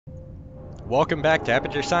Welcome back to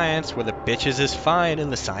Aperture Science, where the bitches is fine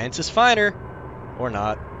and the science is finer. Or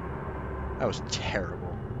not. That was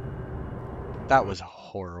terrible. That was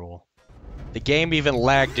horrible. The game even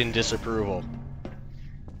lagged in disapproval.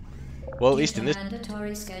 Well, at least in this...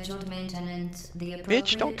 mandatory scheduled maintenance, the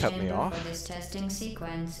Bitch, don't cut me off. for this testing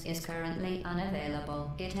sequence is currently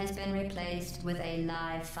unavailable. It has been replaced with a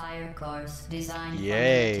live fire course designed for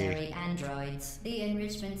military androids. The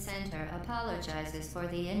Enrichment Center apologizes for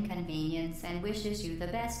the inconvenience and wishes you the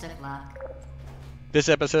best of luck. This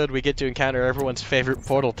episode, we get to encounter everyone's favorite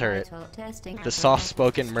portal turret. The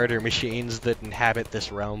soft-spoken murder machines that inhabit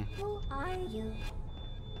this realm. Who are you?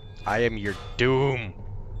 I am your doom.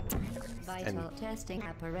 And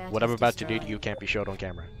Apparatus what I'm about to do to you can't be showed on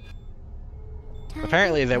camera.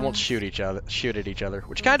 Apparently they won't shoot at each other,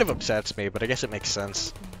 which kind of upsets me, but I guess it makes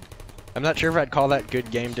sense. I'm not sure if I'd call that good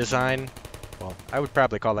game design. Well, I would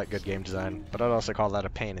probably call that good game design, but I'd also call that a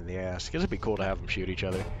pain in the ass, because it'd be cool to have them shoot each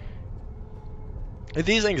other.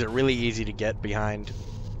 These things are really easy to get behind.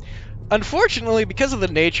 Unfortunately, because of the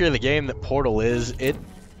nature of the game that Portal is, it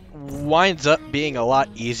winds up being a lot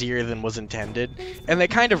easier than was intended, and they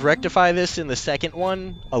kind of rectify this in the second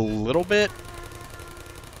one a little bit.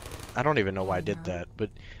 I don't even know why I did that,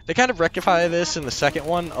 but they kind of rectify this in the second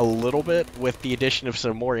one a little bit with the addition of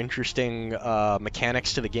some more interesting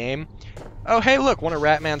mechanics to the game. Oh, hey, look, one of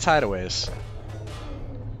Ratman's hideaways.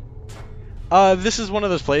 This is one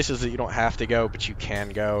of those places that you don't have to go, but you can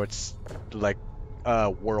go. It's like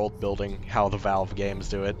world building, how the Valve games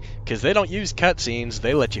do it, because they don't use cutscenes,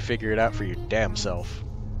 they let you figure it out for your damn self.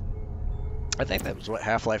 I think that was what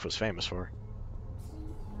Half-Life was famous for.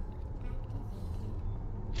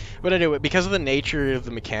 But anyway, because of the nature of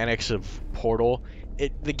the mechanics of Portal,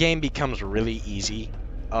 the game becomes really easy,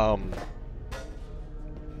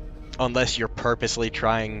 unless you're purposely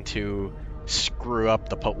trying to screw up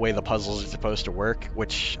the way the puzzles are supposed to work,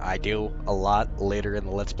 which I do a lot later in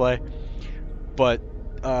the Let's Play. But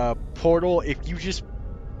Portal, if you just,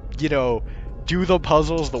 you know, do the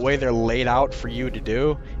puzzles the way they're laid out for you to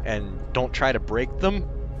do and don't try to break them,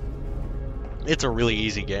 it's a really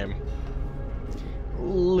easy game. A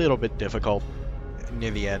little bit difficult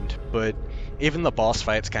near the end, but even the boss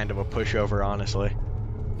fight's kind of a pushover, honestly.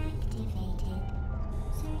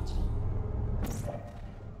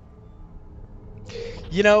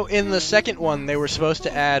 You know, in the second one, they were supposed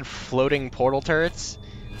to add floating portal turrets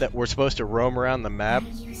that were supposed to roam around the map.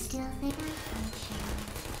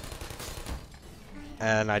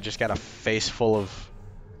 And I just got a face full of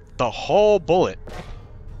the whole bullet.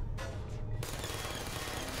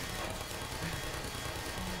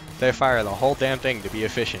 They fire the whole damn thing to be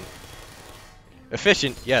efficient.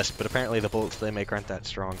 Efficient, yes, but apparently the bullets they make aren't that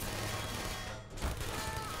strong.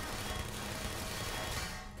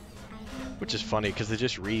 Which is funny, because they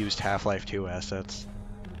just reused Half-Life 2 assets.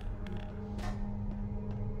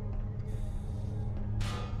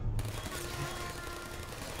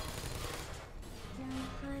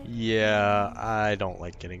 Yeah, I don't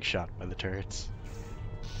like getting shot by the turrets.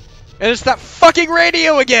 And it's that fucking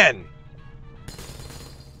radio again!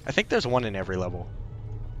 I think there's one in every level.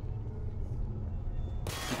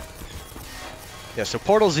 Yeah, so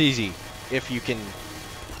Portal's easy if you can...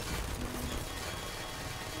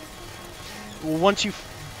 Once you...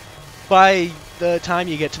 By the time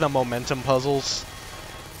you get to the momentum puzzles,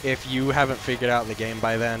 if you haven't figured out the game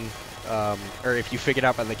by then, or if you figured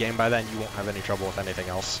out by the game by then, you won't have any trouble with anything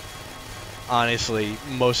else. Honestly,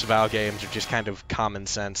 most Valve games are just kind of common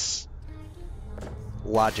sense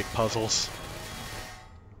logic puzzles.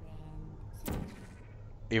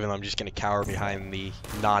 Even though I'm just gonna cower behind the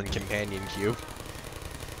non-companion cube.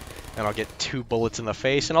 And I'll get 2 bullets in the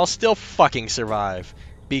face, and I'll still fucking survive.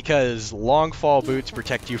 Because long fall boots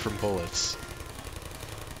protect you from bullets.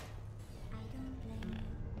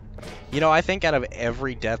 You know, I think out of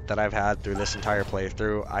every death that I've had through this entire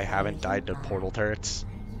playthrough, I haven't died to portal turrets.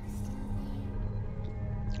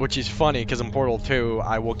 Which is funny, because in Portal 2,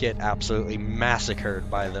 I will get absolutely massacred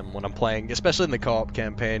by them when I'm playing, especially in the co-op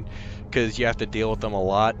campaign, because you have to deal with them a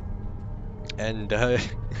lot. And,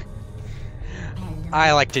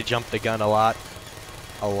 I like to jump the gun a lot.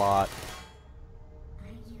 A lot.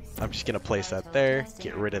 I'm just going to place that there,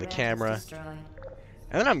 get rid of the camera,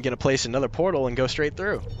 and then I'm going to place another portal and go straight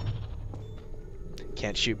through.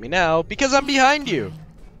 Can't shoot me now, because I'm behind you!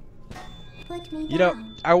 You know,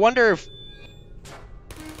 I wonder if...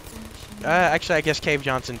 actually, I guess Cave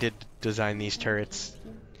Johnson did design these turrets.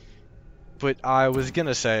 But I was going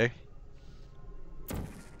to say...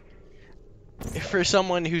 If for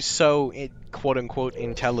someone who's so, quote-unquote,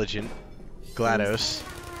 intelligent, GLaDOS,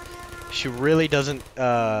 she really doesn't,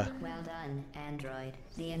 done, Android.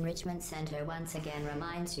 The Enrichment Center once again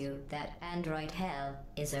reminds you that Android Hell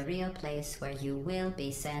is a real place where you will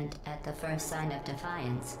be sent at the first sign of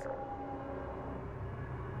defiance.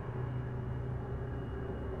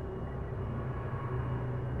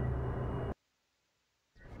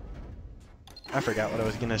 I forgot what I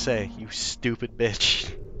was gonna say, you stupid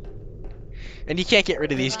bitch. And you can't get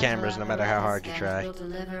rid of these cameras no matter how hard you try. Will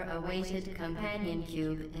deliver a weighted companion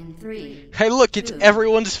cube in 3. Hey look, it's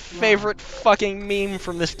everyone's favorite fucking meme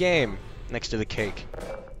from this game. Next to the cake.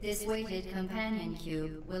 This weighted companion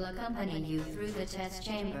cube will accompany you through the test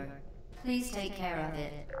chamber. Please take care of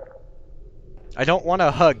it. I don't want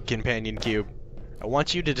a hug, companion cube. I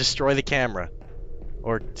want you to destroy the camera.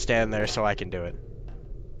 Or stand there so I can do it.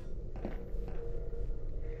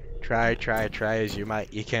 Try as you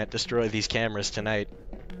might. You can't destroy these cameras tonight.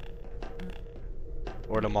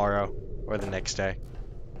 Or tomorrow. Or the next day.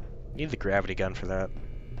 Need the gravity gun for that.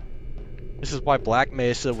 This is why Black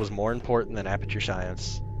Mesa was more important than Aperture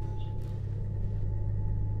Science.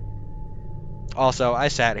 Also, I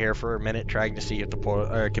sat here for a minute trying to see if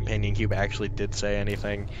the companion cube actually did say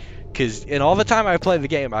anything. Because in all the time I've played the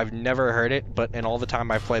game, I've never heard it. But in all the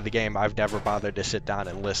time I've played the game, I've never bothered to sit down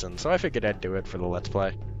and listen. So I figured I'd do it for the Let's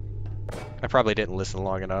Play. I probably didn't listen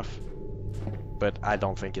long enough, but I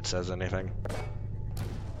don't think it says anything.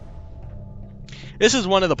 This is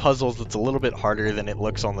one of the puzzles that's a little bit harder than it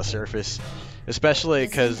looks on the surface, especially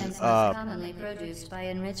because commonly produced by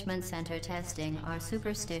Enrichment Center testing are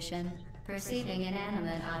superstition, perceiving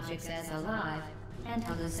inanimate objects as alive, and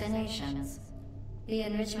hallucinations. The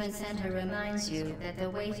Enrichment Center reminds you that the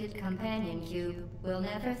weighted companion cube will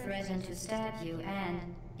never threaten to stab you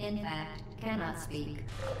and, in fact, cannot speak.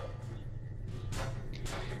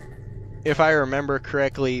 if I remember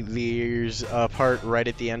correctly, there's a part right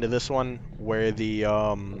at the end of this one where the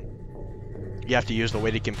you have to use the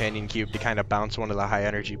weighted companion cube to kind of bounce one of the high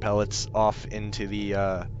energy pellets off into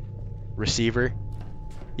the receiver.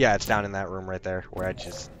 Yeah, it's down in that room right there where I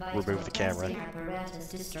just removed the camera.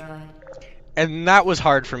 And that was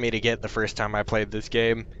hard for me to get the first time I played this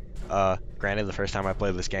game. Granted, the first time I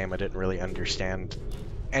played this game, I didn't really understand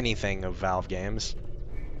anything of Valve games.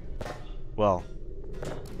 Well,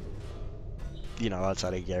 you know,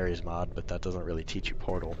 outside of Gary's mod, but that doesn't really teach you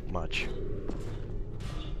Portal much.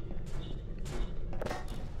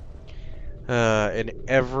 In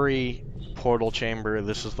every Portal chamber,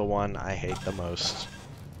 this is the one I hate the most.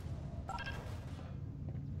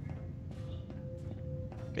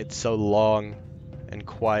 It's so long and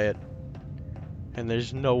quiet, and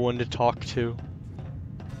there's no one to talk to.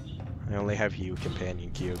 I only have you,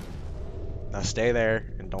 companion cube. Now stay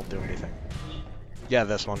there and don't do anything. Yeah,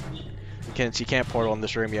 this one. Since you can't portal in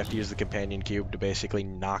this room, you have to use the companion cube to basically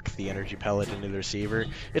knock the energy pellet into the receiver.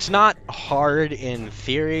 It's not hard in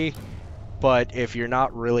theory, but if you're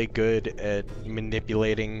not really good at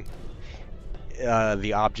manipulating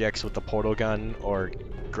the objects with the portal gun or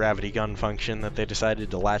gravity gun function that they decided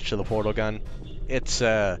to latch to the portal gun, it's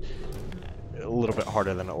a little bit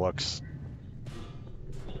harder than it looks.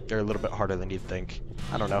 They're a little bit harder than you'd think.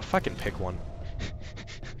 I don't know, fucking pick one.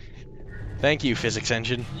 Thank you, physics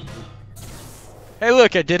engine. Hey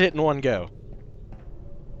look, I did it in one go.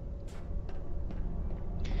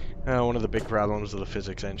 One of the big problems of the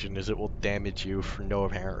physics engine is it will damage you for no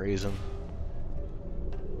apparent reason.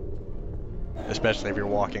 Especially if you're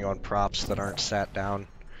walking on props that aren't sat down.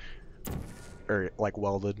 Or like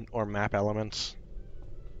welded or map elements.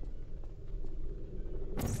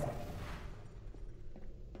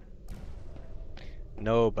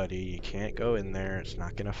 Nobody, you can't go in there, it's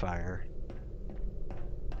not gonna fire.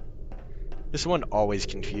 This one always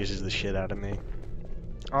confuses the shit out of me.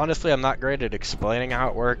 Honestly, I'm not great at explaining how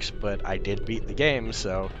it works, but I did beat the game,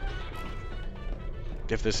 so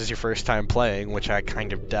if this is your first time playing, which I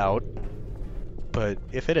kind of doubt, but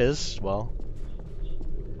if it is, well,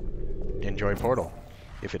 enjoy Portal.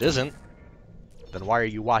 If it isn't, then why are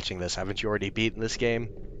you watching this? Haven't you already beaten this game?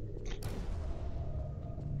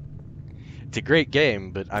 It's a great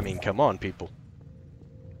game, but I mean, come on, people.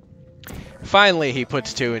 Finally, he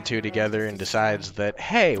puts two and two together and decides that,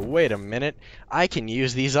 hey, wait a minute, I can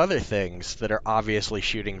use these other things that are obviously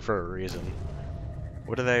shooting for a reason.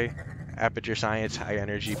 What are they? Aperture Science high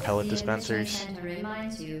energy pellet dispensers. The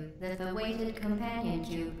reminds you that the weighted companion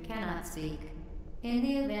cube cannot speak. In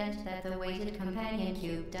the event that the weighted companion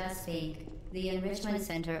cube does speak, the Enrichment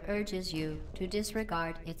Center urges you to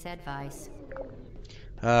disregard its advice.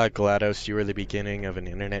 GLaDOS, you were the beginning of an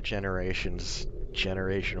internet generation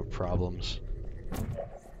of problems.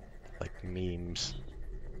 Like memes.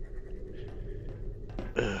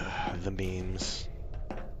 Ugh, the memes.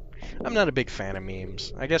 I'm not a big fan of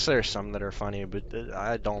memes. I guess there are some that are funny, but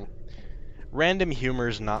I don't. Random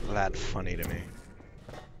humor's not that funny to me.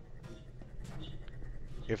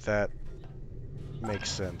 If that makes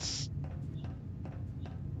sense.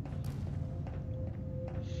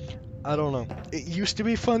 I don't know. It used to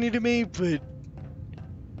be funny to me, but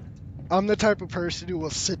I'm the type of person who will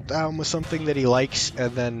sit down with something that he likes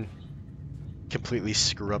and then completely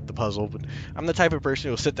screw up the puzzle. But I'm the type of person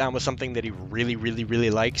who will sit down with something that he really, really, really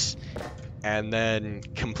likes and then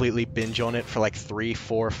completely binge on it for like 3,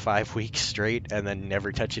 4, 5 weeks straight and then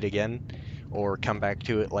never touch it again or come back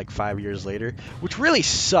to it like 5 years later, which really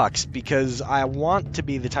sucks because I want to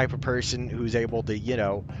be the type of person who's able to, you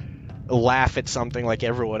know, laugh at something like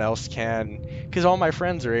everyone else can, because all my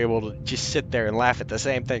friends are able to just sit there and laugh at the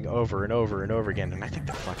same thing over and over and over again, and I think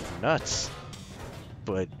they're fucking nuts.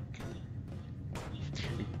 But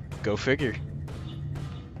go figure.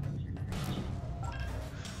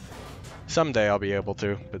 Someday I'll be able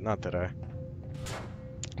to, but not today.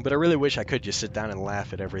 But I really wish I could just sit down and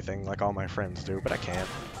laugh at everything like all my friends do, but I can't.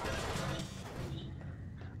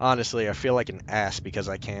 Honestly, I feel like an ass because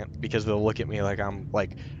I can't, because they'll look at me like I'm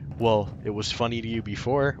like, well, it was funny to you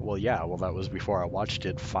before? Well, yeah, well, that was before I watched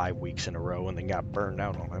it 5 weeks in a row and then got burned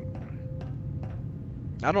out on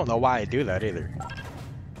it. I don't know why I do that either.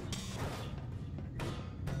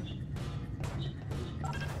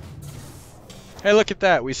 Hey, look at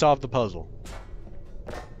that, we solved the puzzle.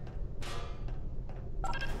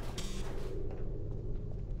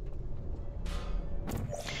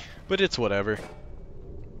 But it's whatever.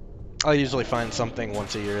 I'll usually find something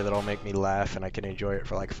once a year that'll make me laugh and I can enjoy it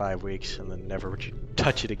for like 5 weeks and then never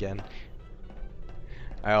touch it again.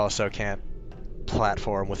 I also can't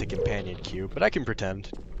platform with a companion cube, but I can pretend.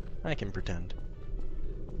 I can pretend.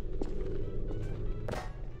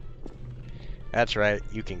 That's right,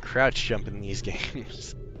 you can crouch jump in these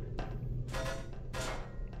games.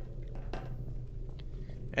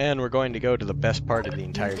 And we're going to go to the best part of the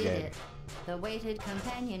entire game. It. The weighted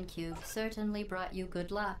companion cube certainly brought you good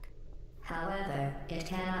luck. However, it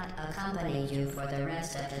cannot accompany you for the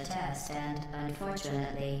rest of the test and,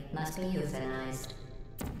 unfortunately, must be euthanized.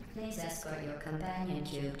 Please escort your companion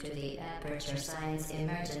cube to the Aperture Science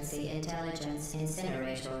Emergency Intelligence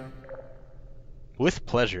Incinerator. With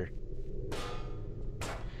pleasure.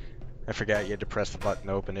 I forgot you had to press the button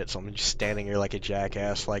to open it, so I'm just standing here like a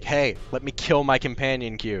jackass, like, hey, let me kill my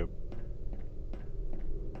companion cube.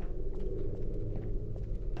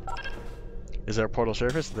 Is there a portal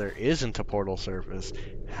surface? There isn't a portal surface.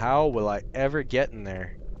 How will I ever get in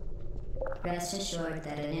there? Rest assured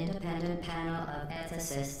that an independent panel of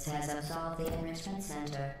ethicists has absolved the Enrichment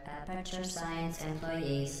Center, Aperture Science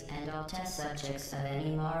employees, and all test subjects of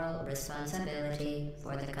any moral responsibility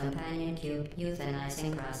for the companion cube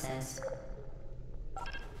euthanizing process.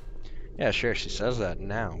 Yeah, sure, she says that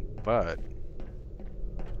now, but...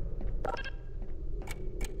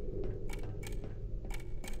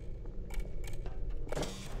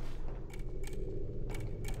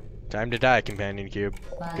 Time to die, Companion Cube.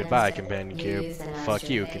 Goodbye, Companion Cube. Fuck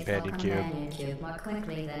you, Companion Cube. More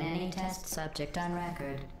quickly than any test subject on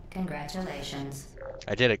record. Congratulations.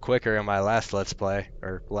 I did it quicker in my last Let's Play,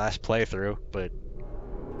 or last playthrough, but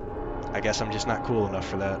I guess I'm just not cool enough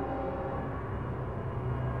for that.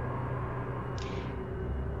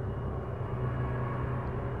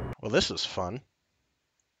 Well, this was fun.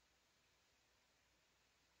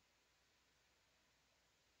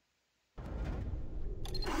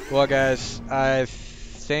 Well, guys, I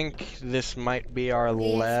think this might be our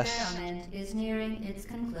last... The experiment is nearing its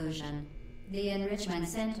conclusion. The Enrichment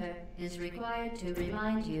Center is required to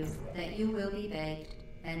remind you that you will be baked,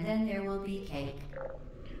 and then there will be cake.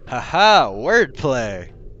 Haha,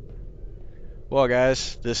 wordplay! Well,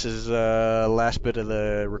 guys, this is the last bit of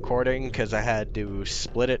the recording because I had to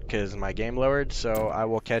split it because my game lowered, so I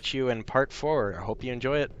will catch you in part 4. I hope you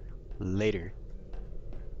enjoy it. Later.